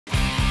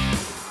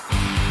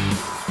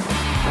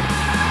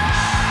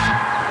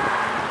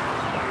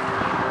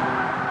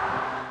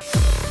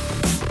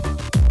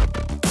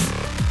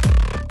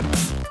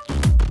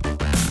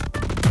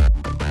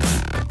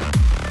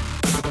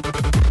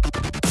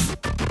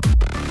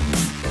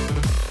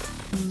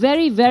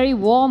very, very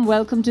warm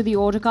welcome to the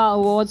Autocar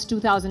Awards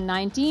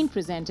 2019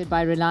 presented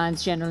by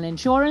Reliance General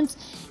Insurance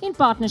in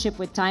partnership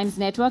with Times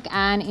Network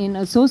and in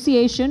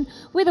association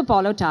with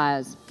Apollo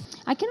Tyres.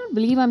 I cannot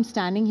believe I'm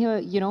standing here,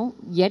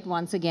 yet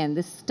once again.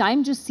 This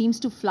time just seems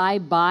to fly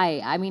by.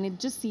 I mean, it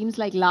just seems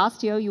like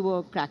last year you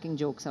were cracking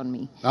jokes on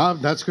me.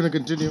 That's going to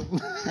continue.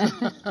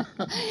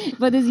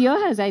 But this year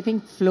has, I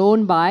think,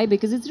 flown by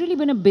because it's really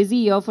been a busy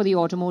year for the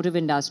automotive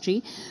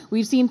industry.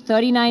 We've seen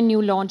 39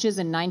 new launches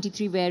and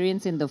 93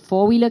 variants in the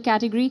four-wheeler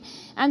category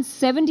and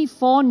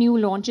 74 new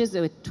launches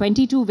with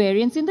 22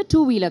 variants in the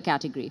two-wheeler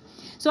category.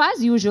 So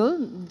as usual,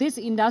 this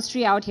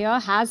industry out here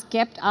has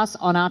kept us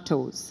on our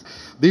toes.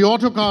 The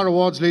Autocar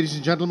Awards, ladies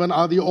and gentlemen,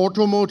 are the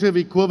automotive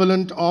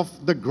equivalent of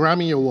the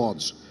Grammy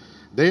Awards.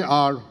 They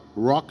are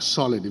rock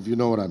solid, if you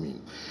know what I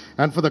mean.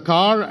 And for the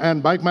car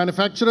and bike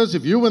manufacturers,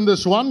 if you win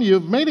this one,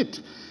 you've made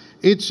it.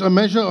 It's a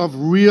measure of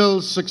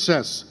real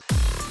success.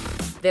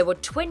 There were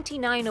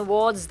 29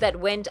 awards that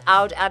went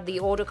out at the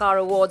Autocar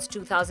Awards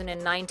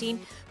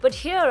 2019, but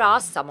here are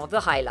some of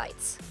the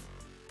highlights.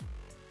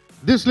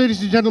 This,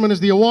 ladies and gentlemen, is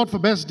the award for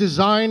Best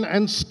Design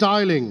and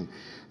Styling.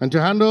 And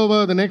to hand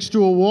over the next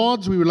two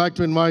awards, we would like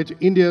to invite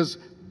India's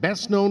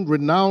best-known,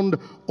 renowned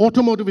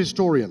automotive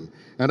historian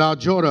and our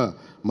juror,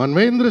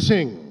 Manvendra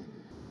Singh.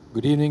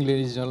 Good evening,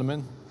 ladies and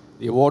gentlemen.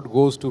 The award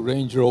goes to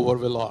Range Rover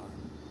Velar.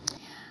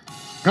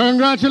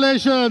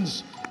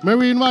 Congratulations! May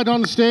we invite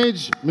on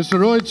stage Mr.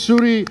 Rohit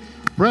Suri,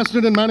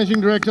 President and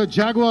Managing Director,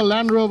 Jaguar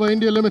Land Rover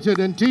India Limited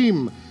and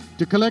team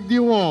to collect the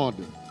award.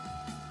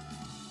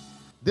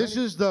 This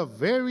is the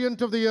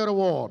Variant of the Year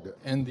award.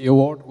 And the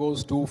award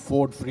goes to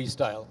Ford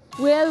Freestyle.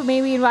 Well,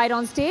 may we invite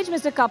on stage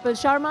Mr. Kapil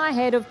Sharma,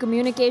 Head of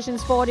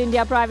Communications Ford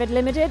India Private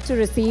Limited, to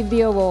receive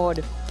the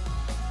award.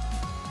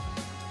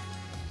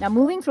 Now,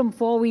 moving from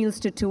four wheels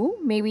to two,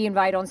 may we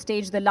invite on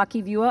stage the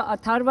lucky viewer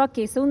Atharva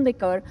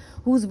Kesundekar,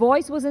 whose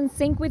voice was in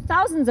sync with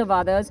thousands of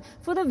others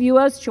for the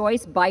Viewer's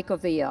Choice Bike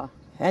of the Year.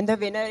 And the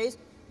winner is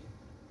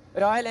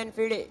Royal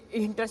Enfield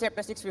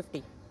Interceptor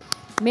 650.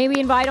 May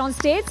we invite on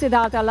stage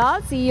Siddhartha Lal,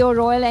 CEO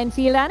Royal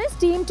Enfield, and his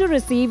team to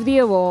receive the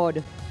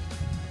award.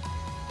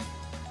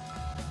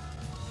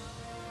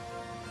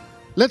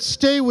 Let's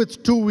stay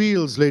with two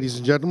wheels, ladies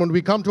and gentlemen.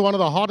 We come to one of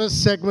the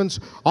hottest segments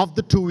of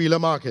the two-wheeler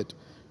market,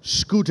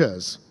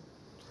 scooters.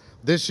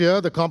 This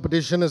year, the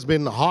competition has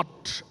been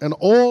hot, and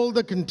all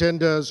the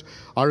contenders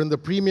are in the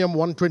premium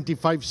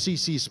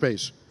 125cc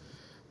space.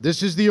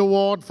 This is the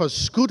award for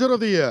Scooter of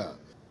the Year.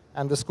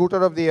 And the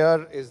Scooter of the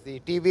Year is the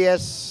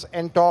TVS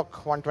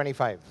NTORQ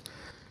 125.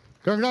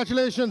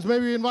 Congratulations. May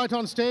we invite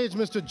on stage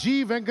Mr.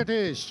 G.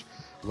 Venkatesh,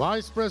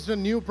 Vice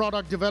President, New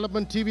Product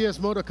Development, TVS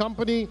Motor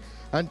Company,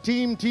 and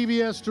Team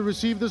TVS to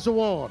receive this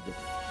award.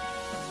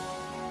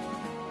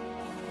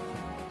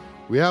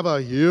 We have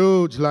a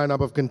huge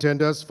lineup of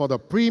contenders for the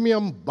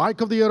Premium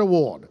Bike of the Year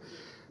award.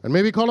 And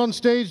may we call on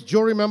stage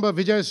jury member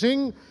Vijay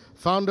Singh,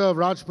 founder of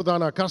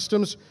Rajputana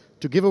Customs,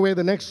 to give away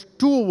the next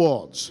two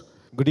awards.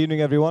 Good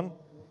evening, everyone.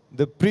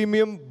 The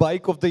Premium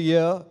Bike of the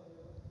Year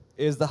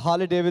is the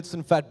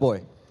Harley-Davidson Fat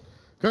Boy.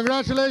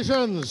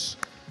 Congratulations.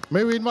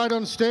 May we invite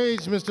on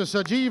stage Mr.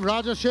 Sajeev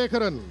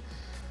Rajashekharan,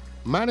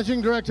 Managing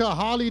Director,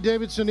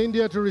 Harley-Davidson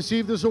India, to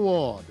receive this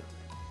award.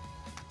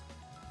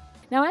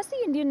 Now, as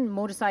the Indian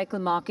motorcycle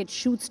market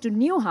shoots to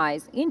new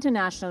highs,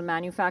 international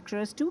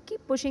manufacturers too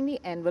keep pushing the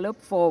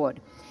envelope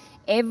forward.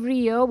 Every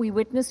year, we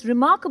witness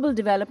remarkable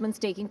developments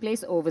taking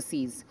place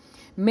overseas.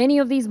 Many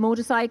of these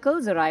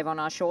motorcycles arrive on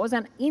our shores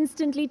and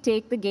instantly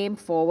take the game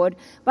forward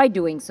by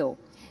doing so.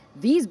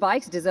 These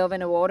bikes deserve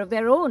an award of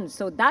their own,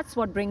 so that's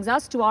what brings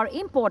us to our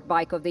import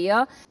bike of the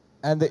year.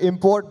 And the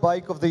import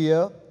bike of the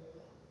year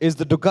is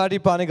the Ducati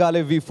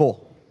Panigale V4.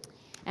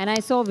 And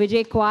I saw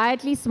Vijay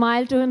quietly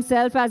smile to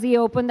himself as he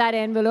opened that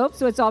envelope,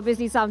 so it's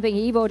obviously something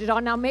he voted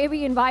on. Now, may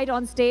we invite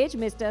on stage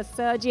Mr.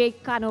 Sergey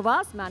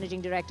Canovas,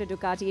 Managing Director,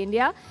 Ducati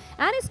India,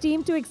 and his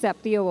team to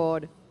accept the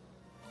award.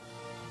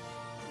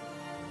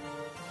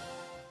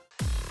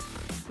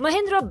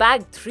 Mahindra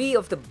bagged 3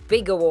 of the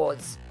big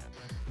awards.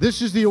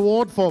 This is the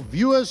award for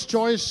Viewer's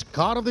Choice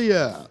Car of the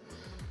Year.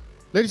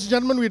 Ladies and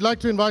gentlemen, we'd like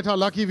to invite our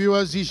lucky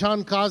viewer,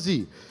 Zishan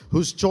Kazi,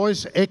 whose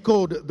choice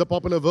echoed the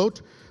popular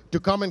vote, to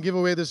come and give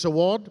away this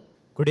award.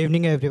 Good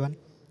evening, everyone.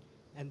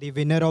 And the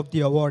winner of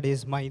the award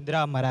is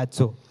Mahindra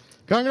Marazzo.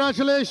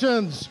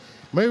 Congratulations.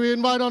 May we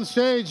invite on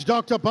stage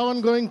Dr.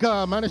 Pawan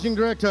Goenka, Managing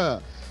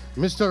Director,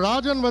 Mr.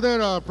 Rajan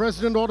Vadera,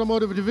 President,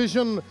 Automotive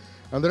Division,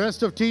 and the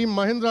rest of Team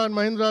Mahindra &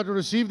 Mahindra to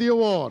receive the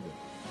award.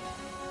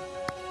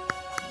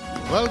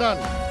 Well done.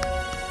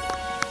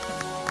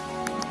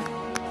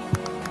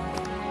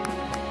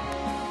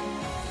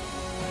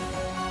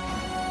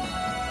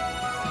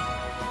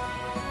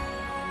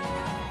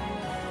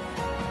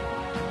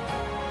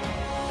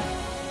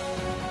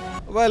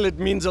 Well, it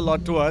means a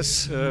lot to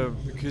us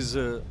because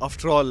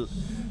after all,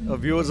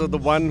 viewers are the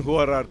one who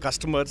are our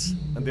customers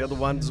and they are the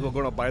ones who are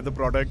going to buy the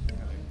product.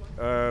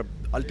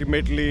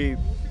 Ultimately,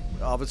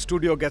 our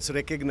studio gets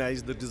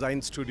recognized, the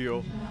design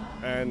studio,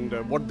 and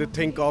what they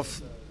think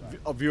of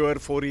a viewer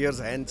 4 years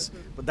hence.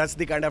 But that's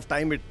the kind of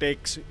time it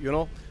takes,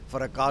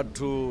 for a car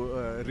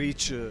to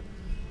reach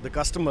the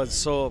customers.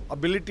 So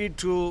ability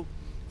to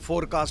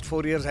forecast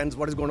 4 years hence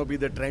what is going to be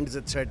the trends,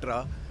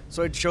 etc.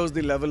 So it shows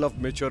the level of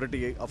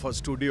maturity of our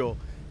studio,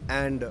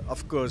 and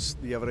of course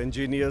our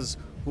engineers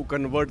who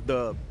convert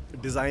the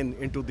design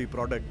into the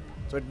product.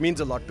 So it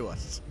means a lot to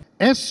us.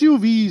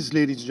 SUVs,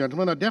 ladies and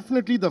gentlemen, are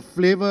definitely the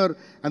flavor,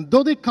 and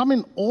though they come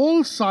in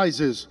all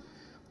sizes,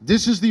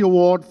 this is the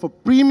award for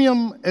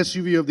Premium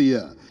SUV of the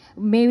Year.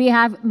 May we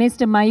have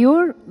Mr.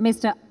 Mayur,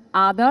 Mr.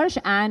 Adarsh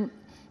and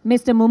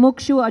Mr.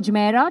 Mumukshu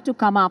Ajmera to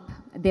come up.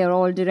 They're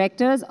all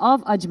directors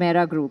of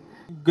Ajmera Group.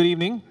 Good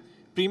evening.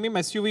 Premium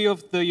SUV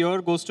of the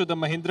year goes to the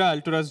Mahindra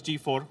Alturas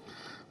G4.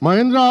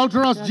 Mahindra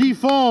Alturas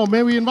G4,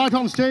 may we invite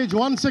on stage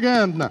once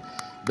again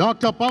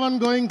Dr. Pavan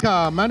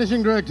Goenka,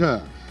 Managing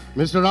Director,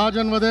 Mr.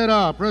 Rajan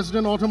Vadera,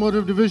 President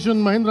Automotive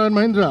Division, Mahindra &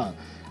 Mahindra,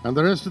 and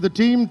the rest of the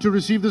team to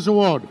receive this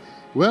award.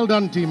 Well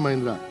done, Team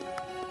Mahindra.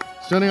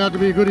 It's turning out to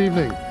be a good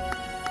evening.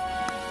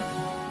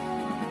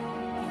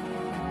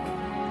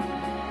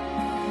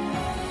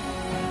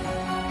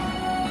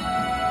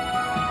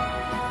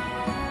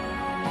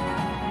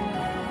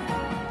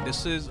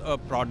 This is a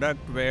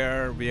product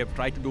where we have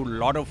tried to do a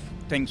lot of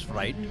things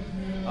right.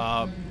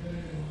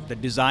 The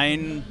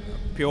design,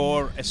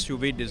 pure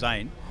SUV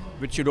design,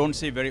 which you don't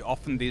see very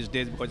often these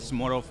days because it's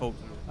more of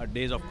a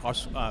days of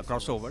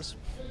crossovers.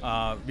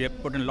 We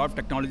have put in a lot of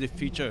technology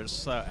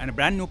features and a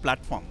brand new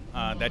platform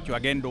that you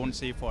again don't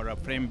see for a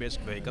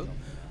frame-based vehicle.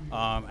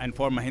 And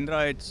for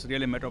Mahindra, it's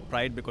really a matter of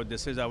pride because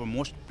this is our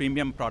most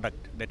premium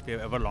product that we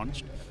have ever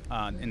launched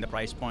in the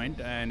price point.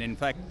 And in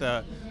fact,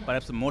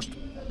 perhaps the most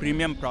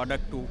premium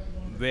product to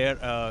wear,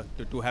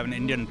 to have an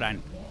Indian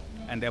brand.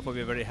 And therefore,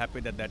 we're very happy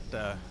that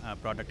that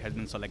product has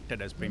been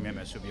selected as Premium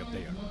SUV of the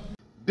Year.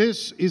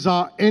 This is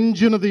our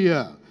Engine of the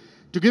Year.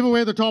 To give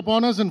away the top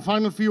honors and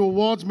final few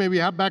awards, may we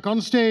have back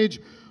on stage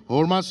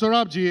Horma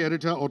Sorabji,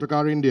 Editor,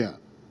 Autocar India.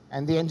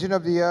 And the Engine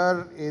of the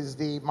Year is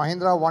the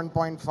Mahindra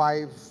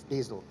 1.5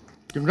 diesel.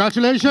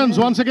 Congratulations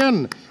once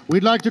again.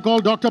 We'd like to call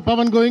Dr.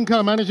 Pavan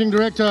Goenka, Managing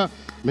Director,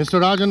 Mr.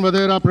 Rajan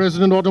Vadera,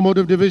 President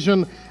Automotive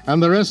Division,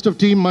 and the rest of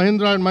Team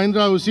Mahindra &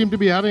 Mahindra who seem to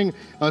be having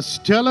a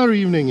stellar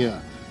evening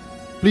here.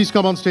 Please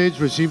come on stage,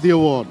 receive the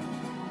award.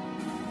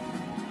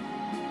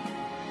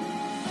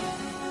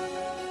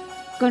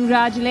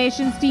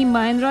 Congratulations, Team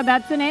Mahindra.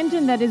 That's an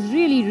engine that is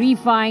really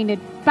refined. It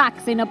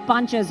packs in a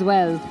punch as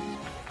well.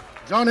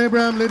 John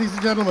Abraham, ladies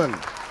and gentlemen,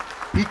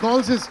 he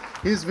calls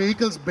his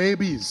vehicles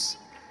babies.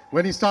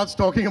 When he starts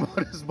talking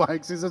about his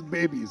bikes, he says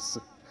babies.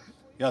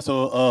 Yeah,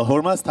 so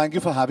Hormas, thank you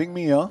for having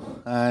me here.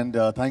 And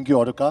thank you,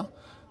 Autocar.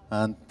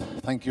 And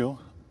thank you,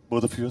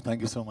 both of you.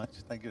 Thank you so much.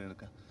 Thank you,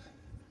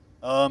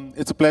 Renuka.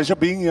 It's a pleasure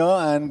being here.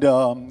 And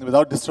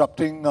without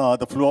disrupting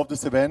the flow of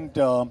this event,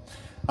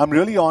 I'm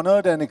really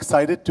honored and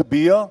excited to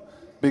be here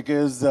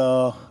because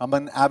I'm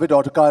an avid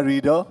Autocar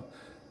reader.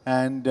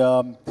 And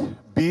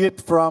be it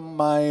from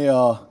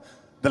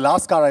the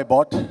last car I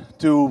bought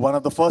to one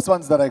of the first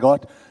ones that I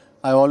got,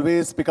 I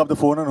always pick up the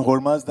phone on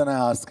Hormas, then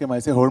I ask him, I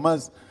say,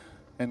 Hormas,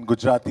 in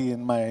Gujarati,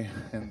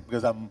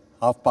 because I'm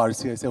half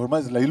Parsi, I say,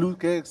 Hormas, Lailu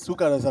ke su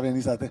kar raha sabe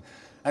nahi sate?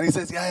 And he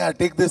says, yeah,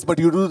 take this, but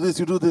you do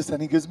this.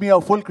 And he gives me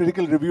a full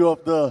critical review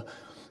of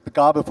the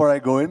car before I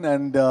go in.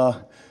 And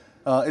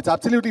it's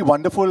absolutely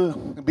wonderful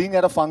being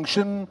at a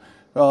function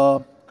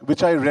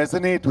which I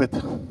resonate with.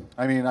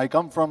 I mean, I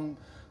come from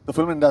the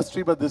film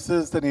industry, but this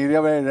is an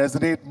area where I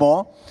resonate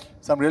more.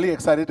 So I'm really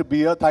excited to be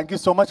here. Thank you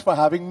so much for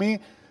having me.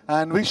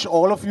 And wish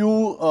all of you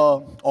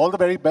all the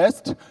very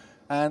best.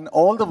 And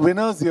all the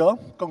winners here,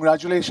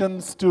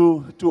 congratulations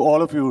to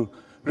all of you.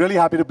 Really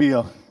happy to be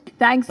here.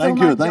 Thanks so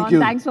much, John.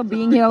 Thanks for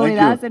being here with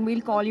us. And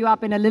we'll call you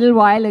up in a little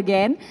while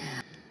again.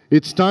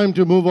 It's time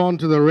to move on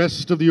to the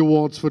rest of the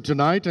awards for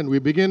tonight. And we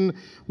begin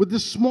with the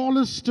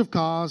smallest of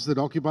cars that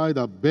occupy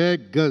the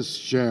biggest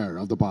share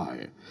of the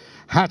pie.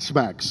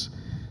 Hatchbacks.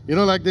 You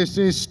know, like they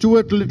say,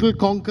 Stuart Little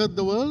conquered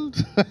the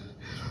world.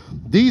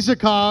 These are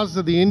cars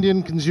that the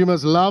Indian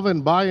consumers love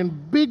and buy in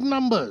big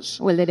numbers.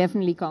 Well, they're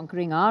definitely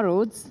conquering our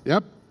roads.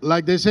 Yep.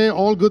 Like they say,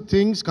 all good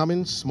things come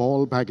in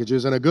small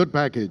packages, and a good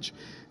package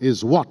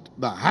is what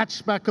the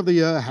hatchback of the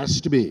year has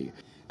to be.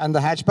 And the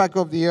hatchback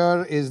of the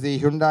year is the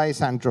Hyundai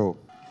Santro.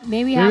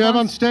 May we have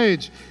on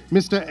stage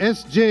Mr.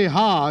 S.J.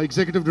 Ha,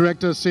 Executive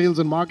Director, Sales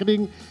and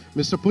Marketing,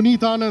 Mr. Puneet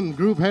Anand,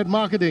 Group Head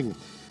Marketing,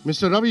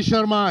 Mr. Ravi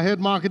Sharma, Head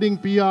Marketing,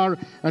 PR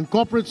and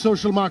Corporate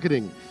Social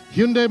Marketing,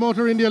 Hyundai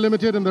Motor India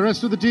Limited and the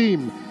rest of the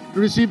team to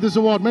receive this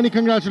award. Many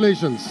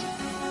congratulations.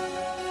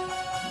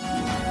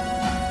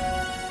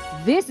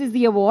 This is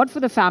the award for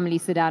the Family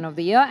Sedan of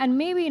the Year. And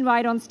may we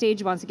invite on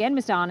stage once again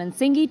Mr. Anand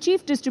Singhi,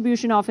 Chief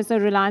Distribution Officer,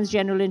 Reliance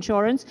General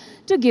Insurance,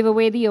 to give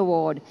away the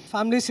award.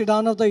 Family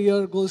Sedan of the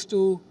Year goes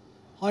to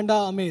Honda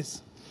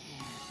Amaze.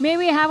 May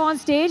we have on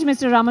stage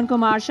Mr. Raman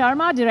Kumar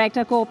Sharma,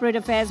 Director Corporate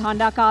Affairs,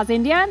 Honda Cars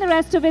India, and the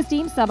rest of his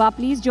team. Sabha,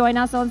 please join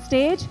us on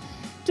stage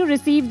to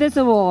receive this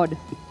award.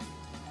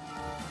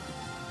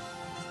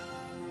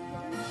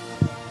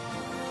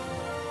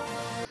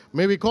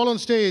 May we call on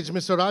stage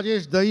Mr.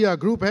 Rajesh Dahiya,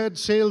 Group Head,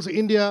 Sales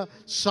India,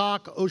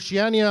 SAARC,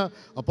 Oceania,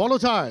 Apollo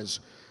Tyres,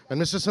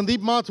 And Mr.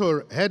 Sandeep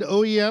Mathur, Head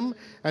OEM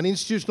and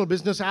Institutional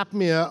Business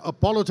APMEA,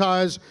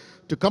 apologize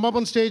to come up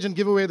on stage and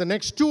give away the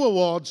next 2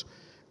 awards.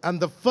 And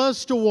the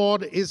first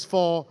award is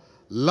for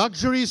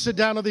Luxury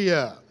Sedan of the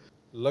Year.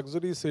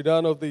 Luxury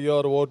Sedan of the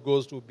Year award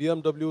goes to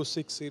BMW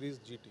 6 Series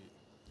GT.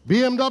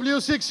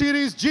 BMW 6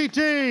 Series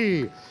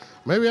GT.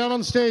 May we have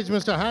on stage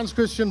Mr. Hans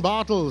Christian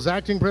Bartels,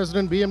 Acting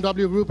President,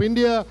 BMW Group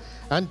India,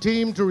 and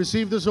team to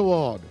receive this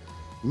award.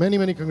 Many,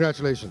 many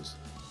congratulations.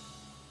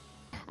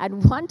 At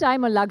one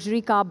time, a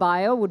luxury car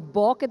buyer would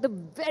balk at the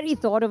very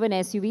thought of an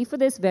SUV for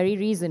this very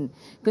reason,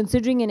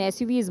 considering an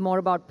SUV is more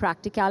about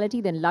practicality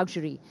than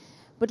luxury.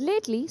 But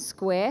lately,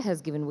 Square has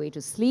given way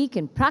to sleek,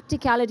 and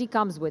practicality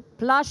comes with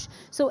plush,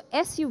 so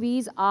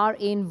SUVs are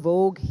in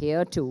vogue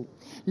here too.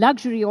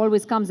 Luxury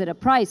always comes at a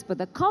price, but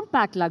the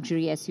compact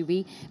luxury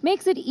SUV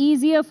makes it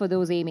easier for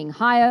those aiming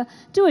higher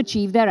to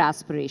achieve their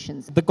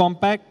aspirations. The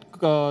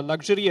compact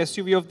luxury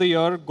SUV of the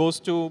year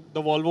goes to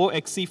the Volvo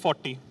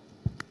XC40.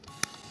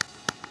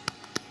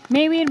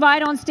 May we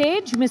invite on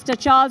stage Mr.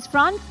 Charles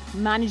Front,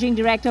 Managing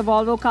Director,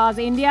 Volvo Cars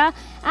India,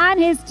 and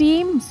his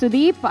team.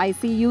 Sudeep, I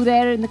see you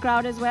there in the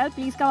crowd as well.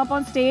 Please come up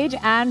on stage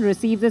and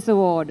receive this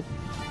award.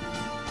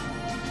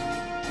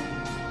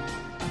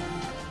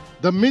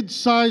 The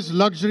mid-size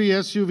luxury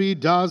SUV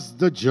does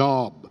the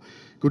job.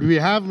 Could we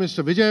have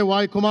Mr. Vijay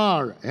Y.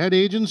 Kumar, Head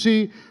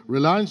Agency,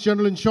 Reliance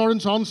General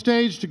Insurance, on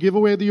stage to give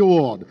away the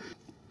award?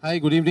 Hi,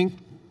 good evening.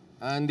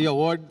 And the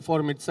award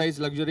for mid-size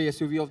luxury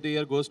SUV of the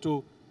year goes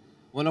to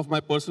one of my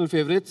personal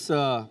favorites,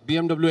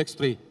 BMW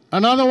X3.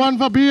 Another one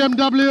for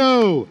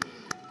BMW.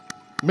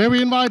 May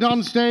we invite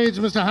on stage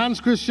Mr. Hans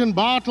Christian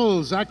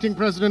Bartels, Acting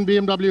President,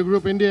 BMW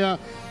Group India.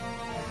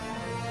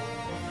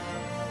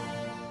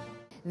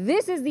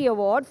 This is the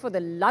award for the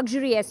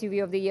luxury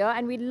SUV of the year,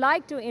 and we'd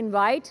like to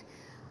invite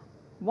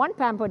one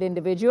pampered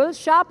individual,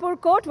 Shapur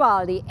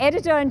Kotwal, the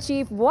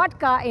Editor-in-Chief,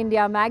 Autocar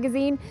India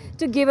magazine,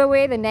 to give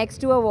away the next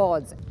 2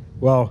 awards.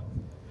 Wow.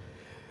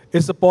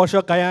 It's the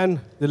Porsche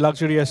Cayenne, the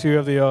luxury SUV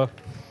of the year.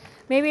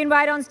 May we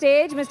invite on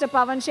stage Mr.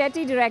 Pavan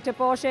Shetty, Director,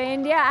 Porsche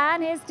India,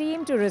 and his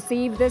team to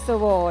receive this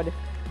award.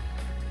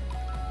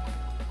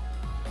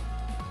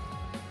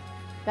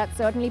 That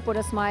certainly put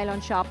a smile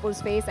on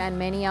Shapur's face and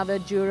many other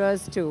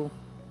jurors too.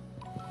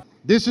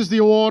 This is the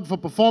award for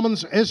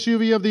Performance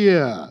SUV of the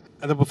Year.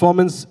 And the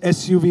Performance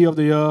SUV of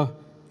the year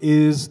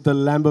is the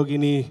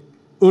Lamborghini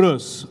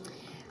Urus.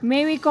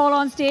 May we call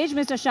on stage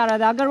Mr.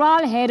 Sharad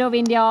Agarwal, Head of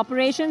India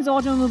Operations,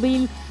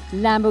 Automobile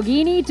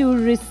Lamborghini, to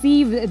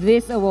receive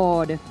this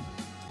award.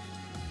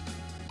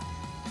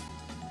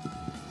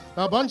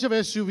 A bunch of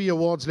SUV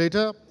awards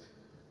later.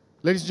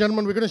 Ladies and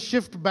gentlemen, we're going to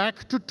shift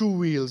back to 2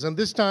 wheels, and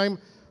this time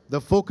the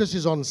focus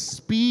is on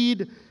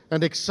speed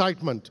and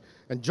excitement.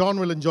 And John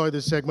will enjoy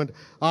this segment.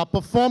 Our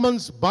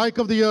Performance Bike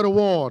of the Year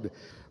award.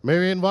 May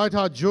we invite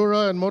our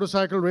juror and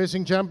motorcycle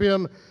racing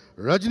champion,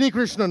 Rajni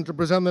Krishnan, to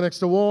present the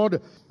next award.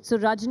 So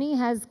Rajni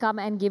has come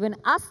and given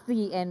us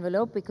the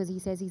envelope because he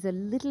says he's a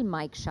little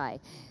mic shy.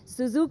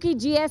 Suzuki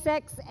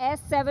GSX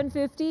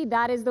S750,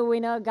 that is the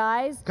winner,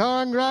 guys.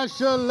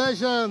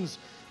 Congratulations.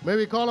 May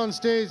we call on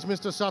stage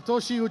Mr.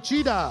 Satoshi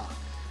Uchida,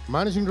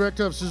 Managing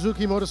Director of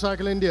Suzuki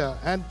Motorcycle India,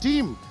 and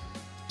Team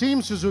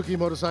Suzuki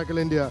Motorcycle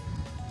India.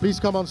 Please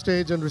come on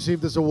stage and receive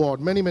this award.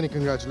 Many, many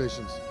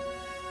congratulations.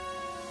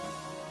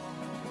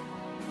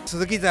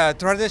 Suzuki is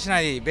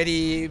traditionally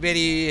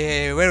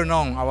very well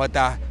known about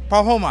the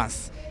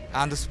performance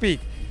and speed.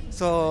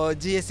 So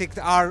GSX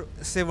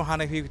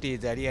R750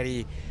 is a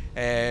really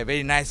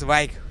very nice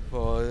bike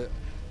for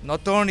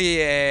not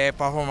only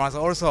performance,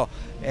 also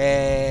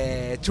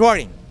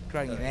touring,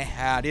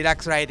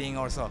 relax riding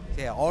also.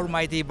 Yeah,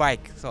 almighty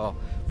bike. So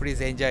please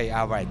enjoy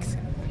our bikes.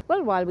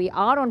 Well, while we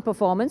are on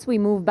performance, we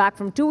move back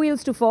from 2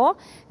 wheels to 4.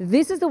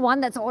 This is the one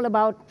that's all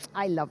about,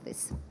 I love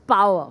this,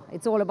 power.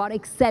 It's all about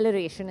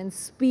acceleration and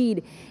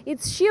speed.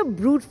 It's sheer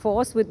brute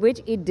force with which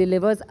it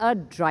delivers a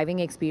driving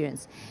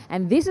experience.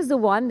 And this is the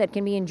one that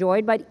can be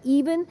enjoyed by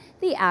even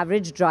the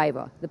average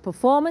driver, the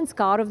Performance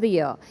Car of the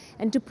Year.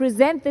 And to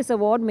present this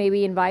award, may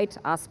we invite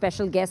our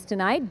special guest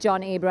tonight,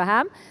 John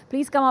Abraham.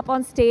 Please come up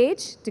on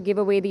stage to give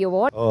away the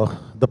award.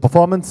 The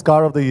Performance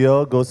Car of the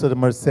Year goes to the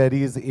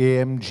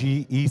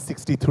Mercedes-AMG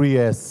E63S.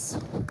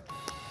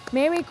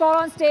 May we call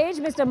on stage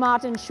Mr.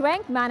 Martin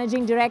Schwenk,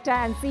 Managing Director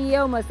and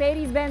CEO,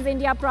 Mercedes-Benz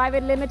India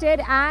Private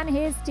Limited, and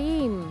his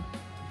team.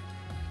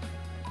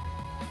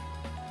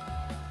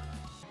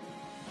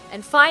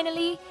 And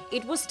finally,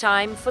 it was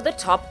time for the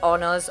top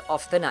honors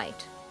of the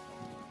night.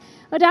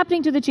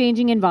 Adapting to the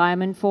changing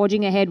environment,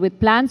 forging ahead with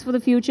plans for the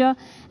future,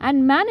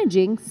 and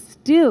managing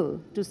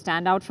still to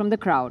stand out from the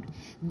crowd.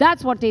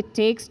 That's what it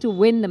takes to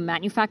win the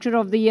Manufacturer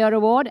of the Year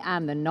award,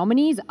 and the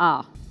nominees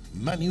are: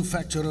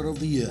 Manufacturer of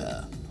the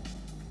Year,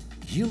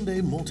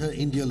 Hyundai Motor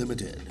India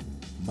Limited,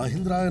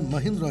 Mahindra &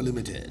 Mahindra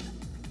Limited,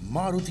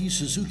 Maruti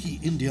Suzuki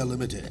India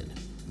Limited,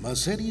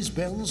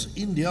 Mercedes-Benz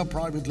India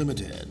Private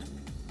Limited,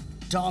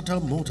 Tata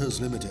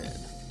Motors Limited.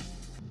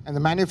 And the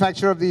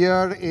Manufacturer of the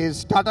Year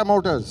is Tata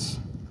Motors.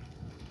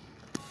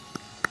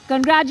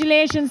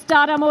 Congratulations,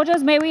 Tata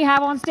Motors. May we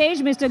have on stage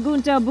Mr.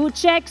 Gunter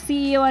Buchek,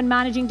 CEO and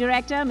Managing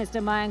Director,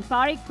 Mr. Mayank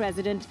Parikh,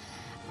 President,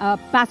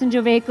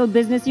 Passenger Vehicle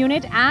Business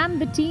Unit,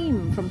 and the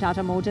team from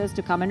Tata Motors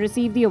to come and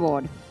receive the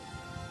award.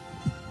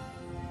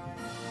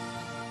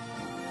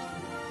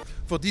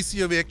 For this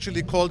year, we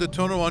actually called it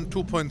Turnaround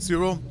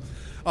 2.0.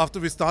 After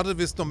we started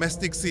with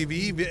domestic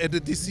CV, we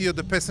added this year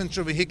the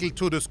passenger vehicle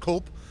to the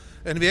scope,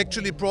 and we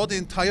actually brought the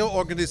entire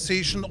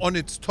organization on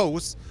its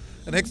toes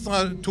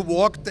and to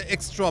walk the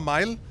extra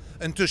mile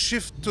and to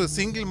shift to a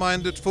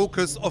single-minded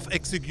focus of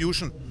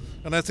execution.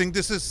 And I think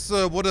this is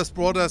what has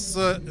brought us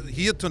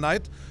here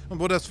tonight, and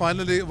what has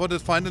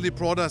finally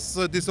brought us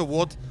this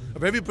award, a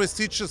very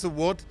prestigious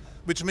award,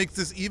 which makes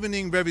this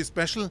evening very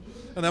special.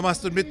 And I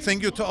must admit,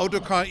 thank you to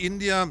Autocar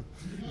India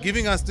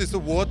giving us this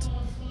award.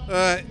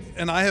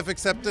 And I have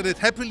accepted it,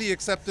 happily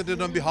accepted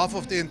it on behalf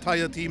of the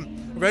entire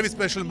team. A very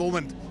special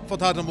moment for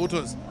Tata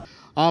Motors.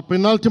 Our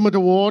penultimate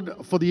award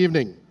for the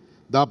evening,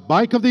 the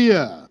Bike of the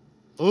Year.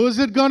 Who's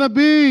it gonna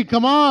be?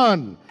 Come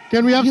on.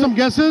 Can we have some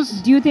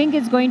guesses? Do you think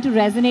it's going to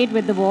resonate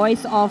with the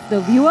voice of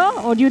the viewer,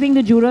 or do you think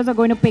the jurors are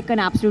going to pick an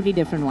absolutely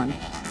different one?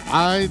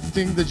 I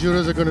think the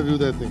jurors are going to do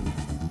their thing.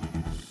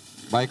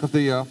 Bike of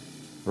the Year,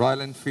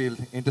 Royal Enfield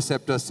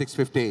Interceptor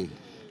 650.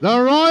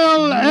 The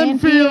Royal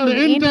Enfield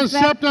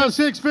Interceptor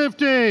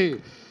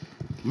 650.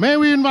 May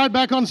we invite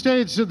back on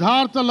stage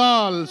Siddhartha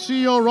Lal,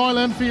 CEO Royal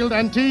Enfield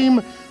and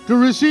team, to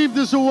receive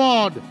this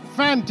award.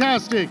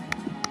 Fantastic.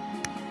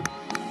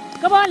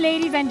 Come on,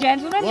 ladies and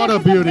gentlemen. What this a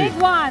beauty. Is a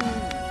big one.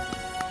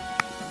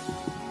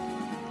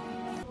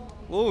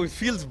 Oh, it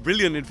feels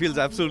brilliant. It feels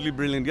absolutely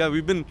brilliant. Yeah,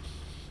 we've been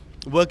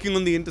working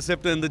on the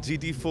Interceptor and the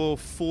GT for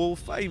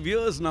 4-5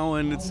 years now,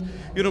 and it's,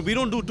 you know, we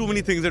don't do too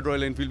many things at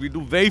Royal Enfield. We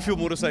do very few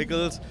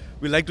motorcycles.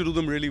 We like to do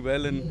them really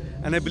well, and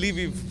I believe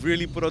we've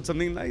really put out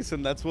something nice,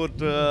 and that's what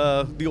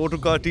the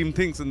Autocar team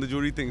thinks and the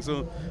jury thinks.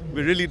 So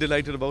we're really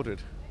delighted about it.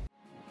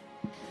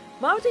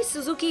 Maruti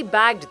Suzuki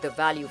bagged the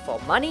value for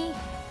money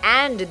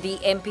and the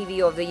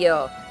MPV of the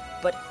year,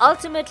 but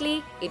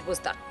ultimately it was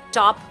the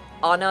top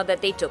honor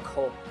that they took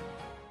home.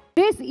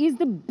 This is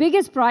the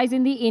biggest prize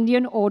in the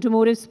Indian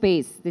automotive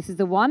space. This is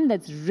the one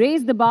that's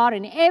raised the bar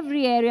in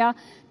every area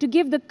to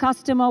give the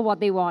customer what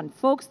they want.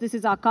 Folks, this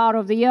is our car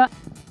of the year.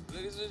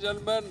 Ladies and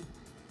gentlemen,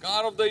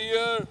 car of the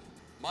year,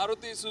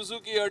 Maruti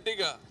Suzuki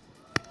Ertiga.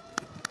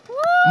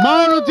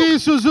 Maruti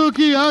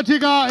Suzuki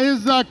Ertiga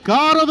is the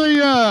car of the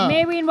year.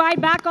 May we invite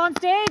back on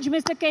stage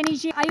Mr.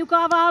 Kenichi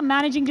Ayukawa,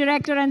 Managing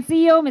Director and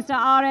CEO, Mr.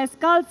 R.S.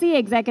 Kalsi,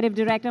 Executive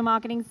Director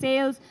Marketing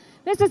Sales,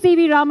 Mr.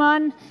 C.V.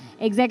 Raman,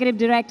 Executive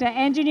Director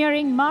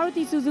Engineering,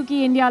 Maruti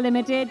Suzuki India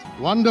Limited.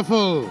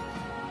 Wonderful.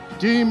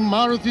 Team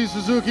Maruti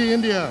Suzuki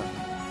India.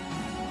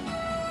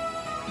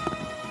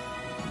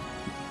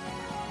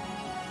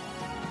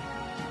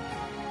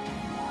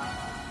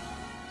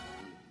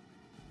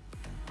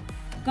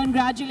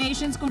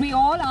 Congratulations. Could we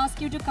all ask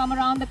you to come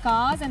around the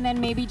cars and then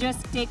maybe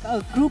just take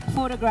a group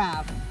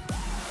photograph?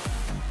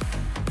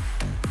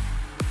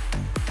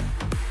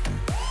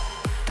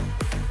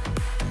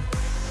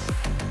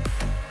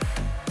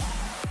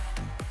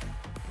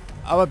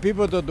 Our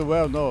people that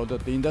well know,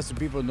 that the industry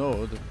people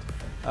know, that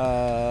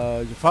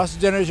the first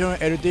generation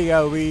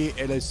Ertiga, we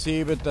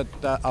received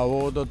that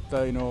award,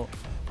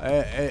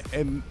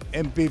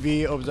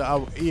 MPV of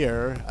the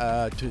year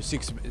to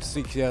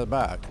six years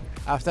back.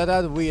 After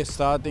that, we are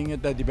starting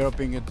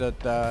developing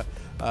that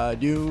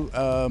new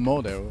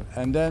model,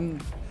 and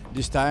then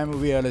this time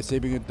we are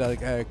receiving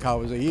the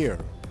car of the year.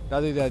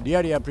 That is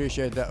really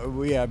appreciate that.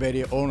 We are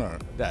very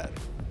honored that.